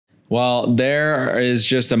Well, there is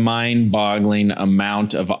just a mind-boggling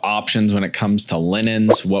amount of options when it comes to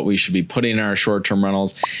linens, what we should be putting in our short-term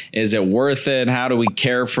rentals. Is it worth it? How do we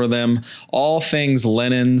care for them? All things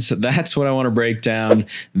linens. That's what I want to break down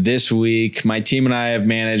this week. My team and I have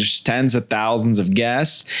managed tens of thousands of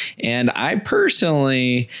guests, and I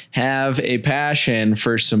personally have a passion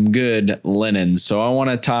for some good linens. So I want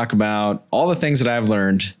to talk about all the things that I've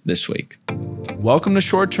learned this week. Welcome to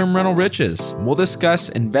Short-Term Rental Riches. We'll discuss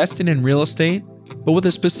investing in real estate, but with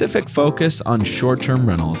a specific focus on short-term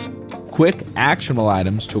rentals. Quick, actionable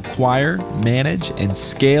items to acquire, manage, and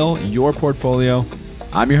scale your portfolio.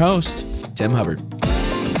 I'm your host, Tim Hubbard.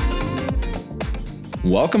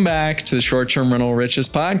 Welcome back to the Short-Term Rental Riches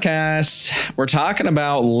podcast. We're talking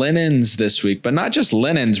about linens this week, but not just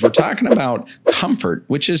linens. We're talking about comfort,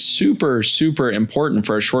 which is super, super important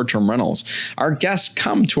for our short-term rentals. Our guests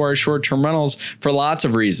come to our short-term rentals for lots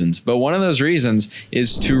of reasons, but one of those reasons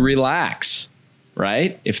is to relax,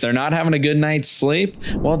 right? If they're not having a good night's sleep,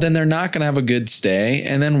 well, then they're not going to have a good stay,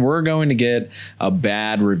 and then we're going to get a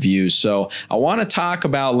bad review. So I want to talk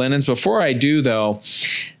about linens. Before I do, though,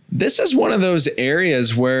 this is one of those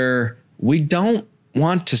areas where we don't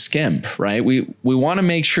want to skimp, right? We want to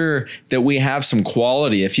make sure that we have some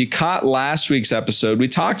quality. If you caught last week's episode, we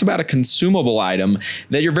talked about a consumable item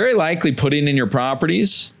that you're very likely putting in your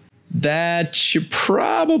properties that you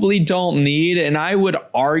probably don't need. And I would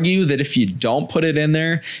argue that if you don't put it in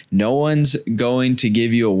there, no one's going to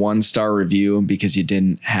give you a 1-star review because you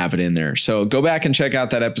didn't have it in there. So go back and check out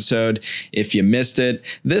that episode if you missed it.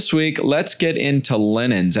 This week, let's get into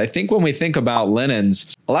linens. I think when we think about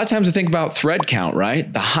linens, a lot of times we think about thread count,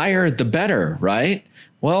 right? The higher, the better, right?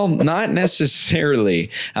 Well, not necessarily.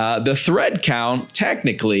 The thread count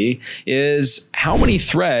technically is how many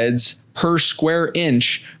threads per square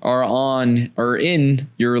inch are on or in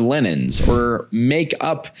your linens or make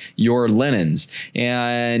up your linens.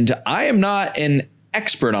 And I am not an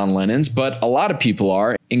expert on linens, but a lot of people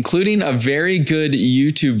are, including a very good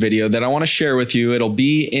YouTube video that I want to share with you. It'll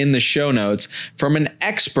be in the show notes from an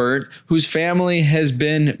expert whose family has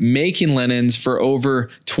been making linens for over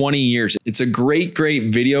 20 years. It's a great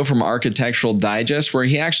video from Architectural Digest where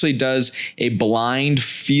he actually does a blind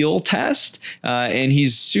feel test, and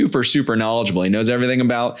he's super, super knowledgeable. He knows everything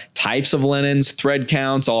about types of linens, thread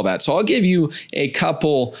counts, all that. So I'll give you a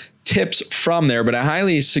couple tips from there, but I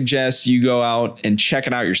highly suggest you go out and check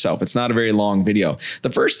it out yourself. It's not a very long video.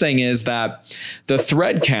 The first thing is that the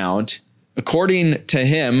thread count, according to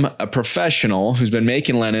him, a professional who's been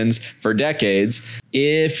making linens for decades,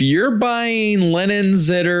 if you're buying linens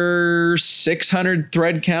that are 600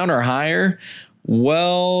 thread count or higher,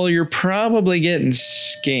 well, you're probably getting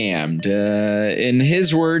scammed. In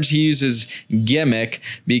his words, he uses gimmick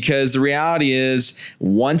because the reality is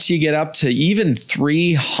once you get up to even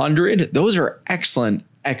 300, those are excellent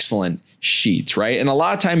sheets, right? And a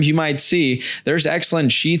lot of times you might see there's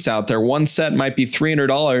excellent sheets out there. One set might be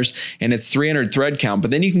 $300 and it's 300 thread count, but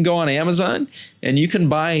then you can go on Amazon and you can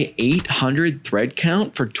buy 800 thread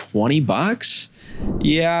count for 20 bucks.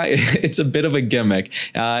 Yeah, it's a bit of a gimmick.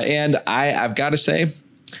 And I've got to say,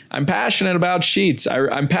 I'm passionate about sheets.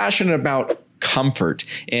 I'm passionate about comfort.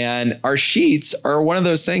 And our sheets are one of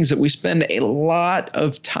those things that we spend a lot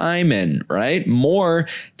of time in, right? More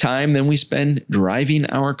time than we spend driving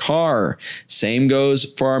our car. Same goes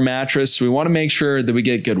for our mattress. We want to make sure that we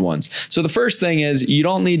get good ones. So the first thing is you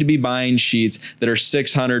don't need to be buying sheets that are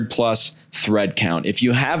 600 plus thread count. If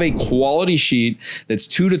you have a quality sheet that's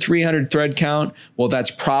 200 to 300 thread count, well, that's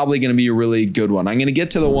probably going to be a really good one. I'm going to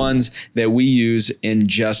get to the ones that we use in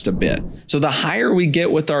just a bit. So the higher we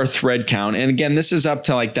get with our thread count, and again, this is up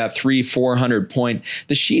to like that 300-400 point,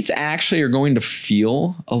 the sheets actually are going to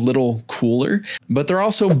feel a little cooler, but they're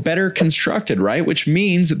also better constructed, right? Which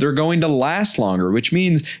means that they're going to last longer, which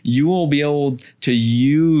means you will be able to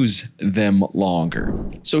use them longer.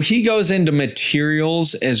 So he goes into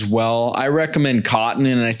materials as well. I recommend cotton,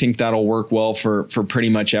 and I think that'll work well for pretty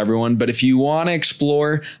much everyone. But if you want to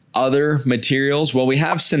explore other materials, well, we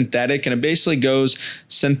have synthetic, and it basically goes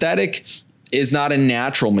synthetic is not a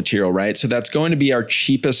natural material, right? So that's going to be our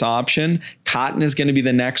cheapest option. Cotton is going to be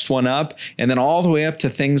the next one up, and then all the way up to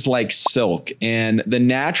things like silk. And the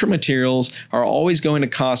natural materials are always going to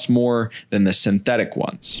cost more than the synthetic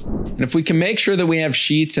ones. And if we can make sure that we have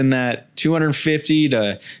sheets in that 250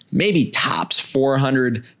 to maybe tops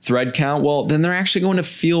 400 thread count, well, then they're actually going to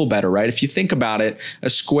feel better, right? If you think about it, a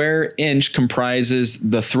square inch comprises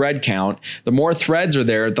the thread count. The more threads are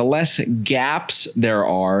there, the less gaps there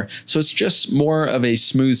are. So it's just more of a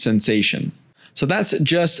smooth sensation. So that's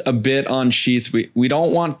just a bit on sheets. We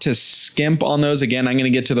don't want to skimp on those. Again, I'm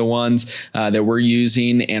going to get to the ones that we're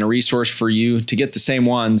using and a resource for you to get the same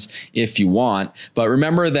ones if you want. But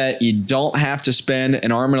remember that you don't have to spend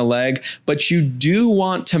an arm and a leg, but you do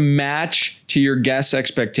want to match to your guests'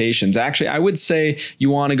 expectations. Actually, I would say you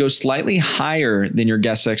want to go slightly higher than your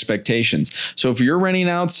guests' expectations. So if you're renting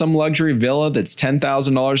out some luxury villa that's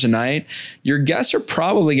 $10,000 a night, your guests are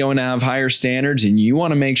probably going to have higher standards, and you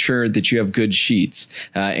want to make sure that you have good sheets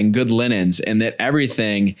and good linens and that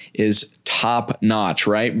everything is top notch,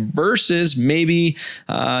 right? Versus maybe,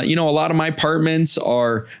 a lot of my apartments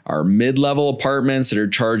are mid-level apartments that are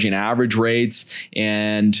charging average rates,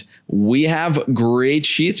 and we have great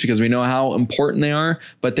sheets because we know how important they are,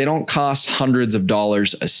 but they don't cost hundreds of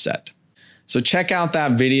dollars a set. So check out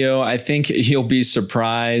that video. I think you'll be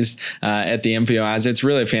surprised at the info as it's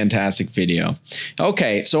really a fantastic video.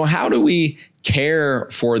 Okay, so how do we care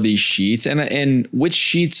for these sheets, and which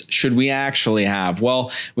sheets should we actually have?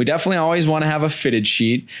 Well, we definitely always want to have a fitted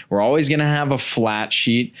sheet. We're always going to have a flat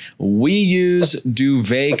sheet. We use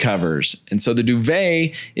duvet covers. And so the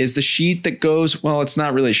duvet is the sheet that goes, well, it's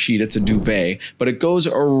not really a sheet, it's a duvet, but it goes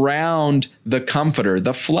around the comforter,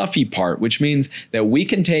 the fluffy part, which means that we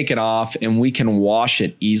can take it off and we can wash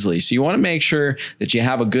it easily. So you want to make sure that you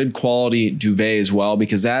have a good quality duvet as well,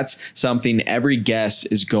 because that's something every guest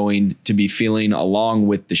is going to be feeling along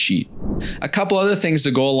with the sheet. A couple other things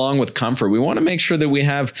to go along with comfort. We want to make sure that we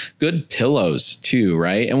have good pillows too,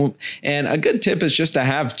 right? And a good tip is just to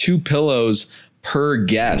have 2 pillows per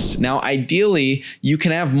guest. Now, ideally, you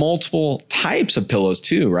can have multiple types of pillows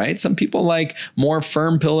too, right? Some people like more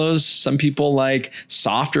firm pillows. Some people like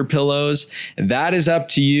softer pillows. That is up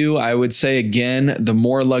to you. I would say, again, the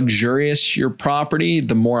more luxurious your property,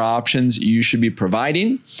 the more options you should be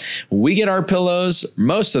providing. We get our pillows,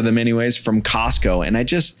 most of them anyways, from Costco. And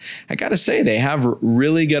I got to say, they have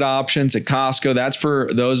really good options at Costco. That's for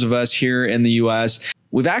those of us here in the US.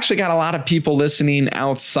 We've actually got a lot of people listening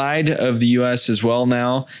outside of the US as well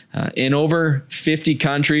now, in over 50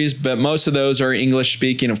 countries, but most of those are English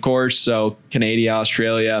speaking, of course. So Canada,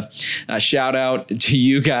 Australia, shout out to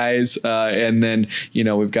you guys. And then,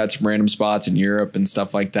 we've got some random spots in Europe and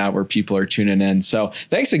stuff like that where people are tuning in. So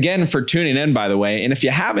thanks again for tuning in, by the way. And if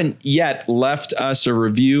you haven't yet left us a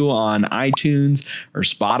review on iTunes or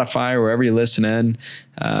Spotify or wherever you listen in,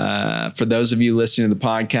 for those of you listening to the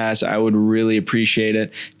podcast, I would really appreciate it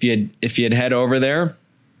if you'd head over there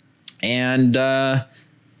and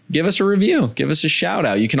give us a review, give us a shout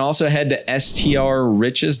out. You can also head to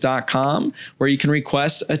strriches.com where you can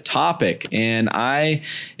request a topic, and I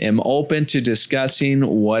am open to discussing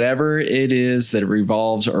whatever it is that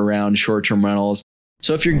revolves around short-term rentals.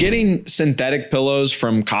 So if you're getting synthetic pillows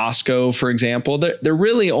from Costco, for example, they're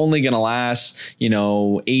really only going to last,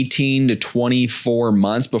 18 to 24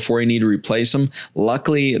 months before you need to replace them.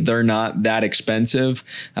 Luckily, they're not that expensive.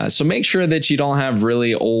 So make sure that you don't have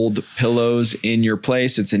really old pillows in your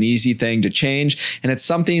place. It's an easy thing to change, and it's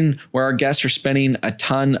something where our guests are spending a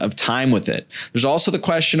ton of time with it. There's also the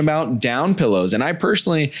question about down pillows, and I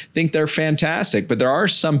personally think they're fantastic, but there are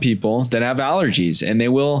some people that have allergies, and they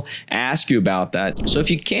will ask you about that. So if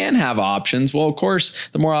you can have options, well, of course,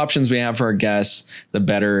 the more options we have for our guests, the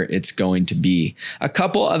better it's going to be. A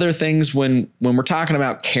couple other things when we're talking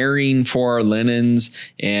about caring for our linens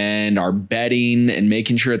and our bedding and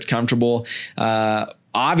making sure it's comfortable,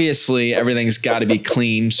 obviously everything's got to be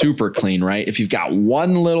clean, super clean, right? If you've got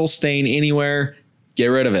one little stain anywhere, get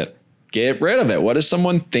rid of it. Get rid of it. What does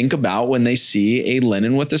someone think about when they see a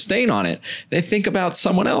linen with a stain on it? They think about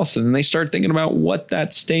someone else, and then they start thinking about what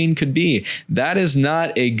that stain could be. That is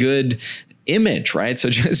not a good image, right? So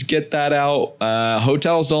just get that out.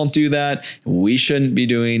 Hotels don't do that. We shouldn't be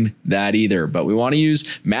doing that either. But we want to use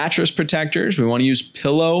mattress protectors. We want to use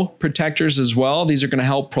pillow protectors as well. These are going to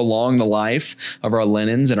help prolong the life of our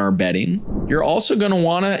linens and our bedding. You're also going to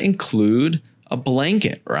want to include a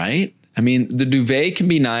blanket, right? I mean, the duvet can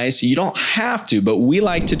be nice. You don't have to, but we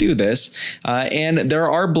like to do this. And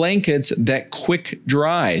there are blankets that quick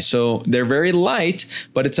dry. So they're very light,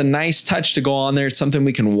 but it's a nice touch to go on there. It's something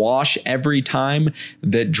we can wash every time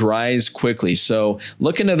that dries quickly. So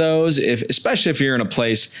look into those, especially if you're in a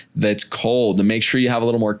place that's cold, to make sure you have a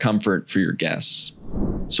little more comfort for your guests.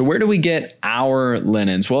 So where do we get our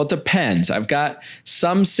linens? Well, it depends. I've got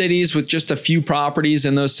some cities with just a few properties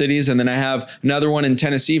in those cities. And then I have another one in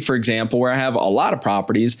Tennessee, for example, where I have a lot of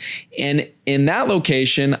properties. And in that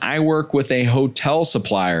location, I work with a hotel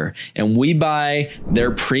supplier, and we buy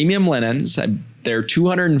their premium linens. I They're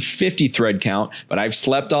 250 thread count, but I've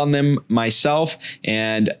slept on them myself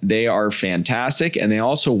and they are fantastic. And they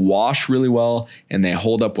also wash really well and they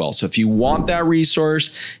hold up well. So if you want that resource,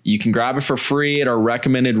 you can grab it for free at our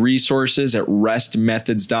recommended resources at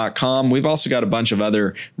restmethods.com. We've also got a bunch of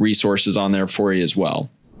other resources on there for you as well.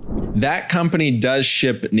 That company does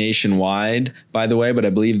ship nationwide, by the way, but I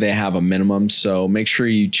believe they have a minimum. So make sure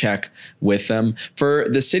you check with them. For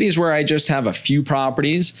the cities where I just have a few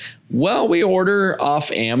properties, well, we order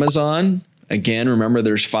off Amazon. Again, remember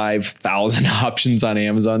there's 5,000 options on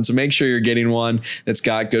Amazon. So make sure you're getting one that's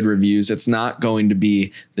got good reviews. It's not going to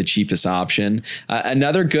be the cheapest option.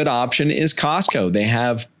 Another good option is Costco. They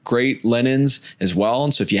have great linens as well.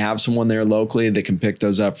 And so if you have someone there locally that can pick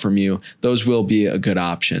those up from you, those will be a good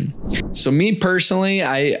option. So me personally,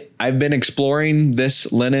 I've been exploring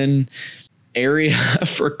this linen area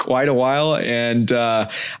for quite a while. And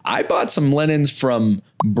I bought some linens from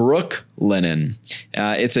Brook Linen.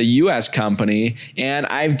 It's a US company, and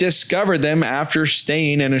I've discovered them after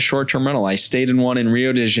staying in a short-term rental. I stayed in one in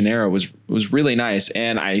Rio de Janeiro. It was really nice.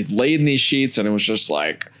 And I laid in these sheets and it was just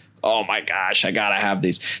like, oh my gosh, I gotta have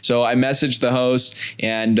these. So I messaged the host,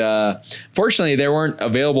 and fortunately they weren't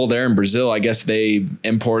available there in Brazil. I guess they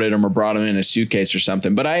imported them or brought them in a suitcase or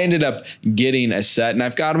something, but I ended up getting a set, and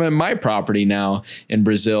I've got them at my property now in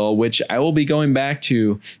Brazil, which I will be going back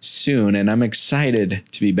to soon. And I'm excited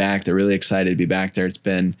to be back. They're really excited to be back there. It's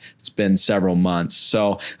been several months.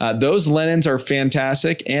 So those linens are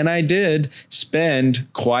fantastic. And I did spend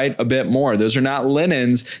quite a bit more. Those are not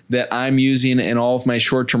linens that I'm using in all of my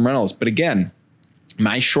short-term rentals. But again,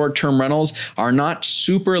 my short-term rentals are not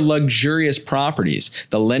super luxurious properties.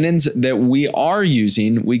 The linens that we are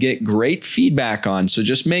using, we get great feedback on. So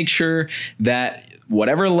just make sure that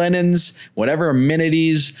whatever linens, whatever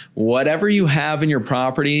amenities, whatever you have in your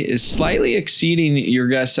property is slightly exceeding your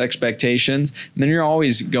guests' expectations, and then you're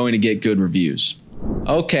always going to get good reviews.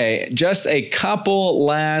 Okay, just a couple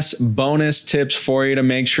last bonus tips for you to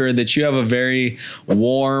make sure that you have a very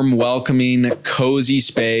warm, welcoming, cozy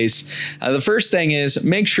space. The first thing is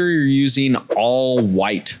make sure you're using all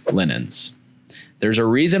white linens. There's a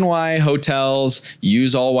reason why hotels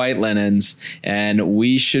use all white linens, and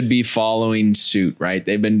we should be following suit, right?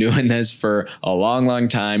 They've been doing this for a long, long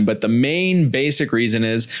time. But the main basic reason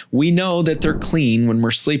is we know that they're clean when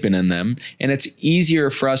we're sleeping in them, and it's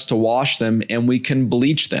easier for us to wash them and we can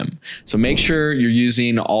bleach them. So make sure you're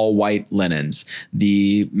using all white linens.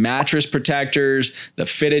 The mattress protectors, the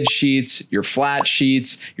fitted sheets, your flat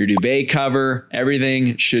sheets, your duvet cover,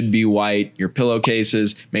 everything should be white. Your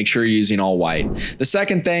pillowcases, make sure you're using all white. The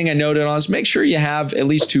second thing I noted on is make sure you have at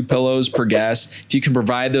least 2 pillows per guest. If you can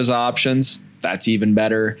provide those options, that's even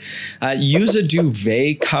better. Use a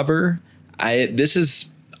duvet cover. This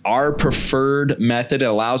is our preferred method. It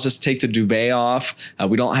allows us to take the duvet off.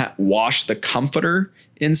 We don't wash the comforter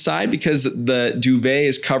inside because the duvet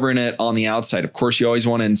is covering it on the outside. Of course, you always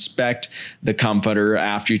want to inspect the comforter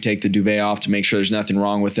after you take the duvet off to make sure there's nothing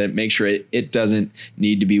wrong with it. Make sure it doesn't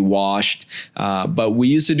need to be washed. But we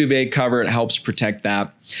use the duvet cover. It helps protect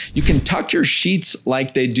that. You can tuck your sheets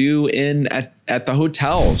like they do at the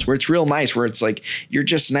hotels, where it's real nice, where it's like you're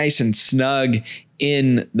just nice and snug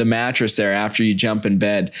in the mattress there after you jump in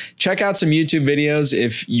bed. Check out some YouTube videos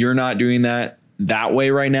if you're not doing that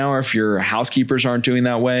way right now, or if your housekeepers aren't doing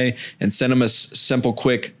that way, and send them a simple,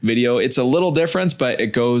 quick video. It's a little difference, but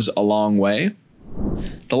it goes a long way.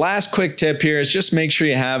 The last quick tip here is just make sure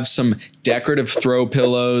you have some decorative throw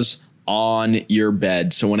pillows on your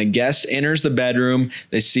bed. So when a guest enters the bedroom,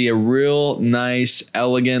 they see a real nice,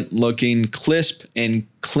 elegant looking, crisp and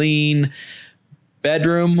clean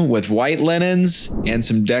bedroom with white linens and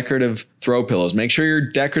some decorative throw pillows. Make sure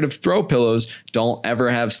your decorative throw pillows don't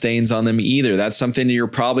ever have stains on them either. That's something that you're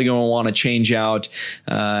probably going to want to change out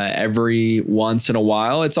every once in a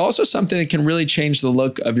while. It's also something that can really change the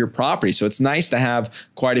look of your property. So it's nice to have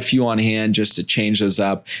quite a few on hand just to change those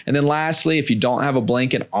up. And then lastly, if you don't have a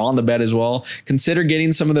blanket on the bed as well, consider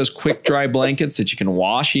getting some of those quick dry blankets that you can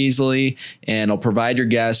wash easily, and it'll provide your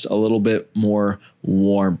guests a little bit more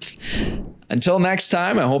warmth. Until next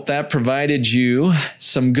time, I hope that provided you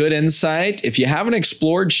some good insight. If you haven't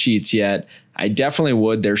explored sheets yet, I definitely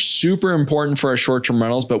would. They're super important for our short-term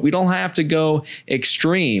rentals, but we don't have to go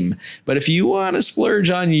extreme. But if you want to splurge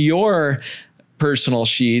on your personal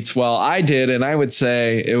sheets, well, I did, and I would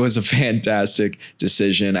say it was a fantastic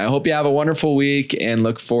decision. I hope you have a wonderful week and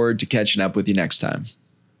look forward to catching up with you next time.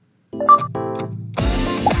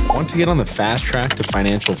 Want to get on the fast track to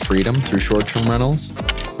financial freedom through short-term rentals?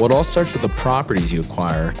 Well, it all starts with the properties you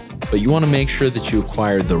acquire, but you want to make sure that you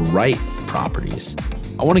acquire the right properties.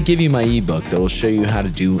 I want to give you my ebook that will show you how to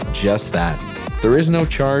do just that. There is no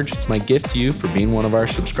charge. It's my gift to you for being one of our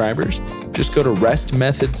subscribers. Just go to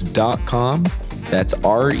restmethods.com. That's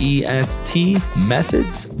REST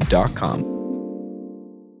methods.com.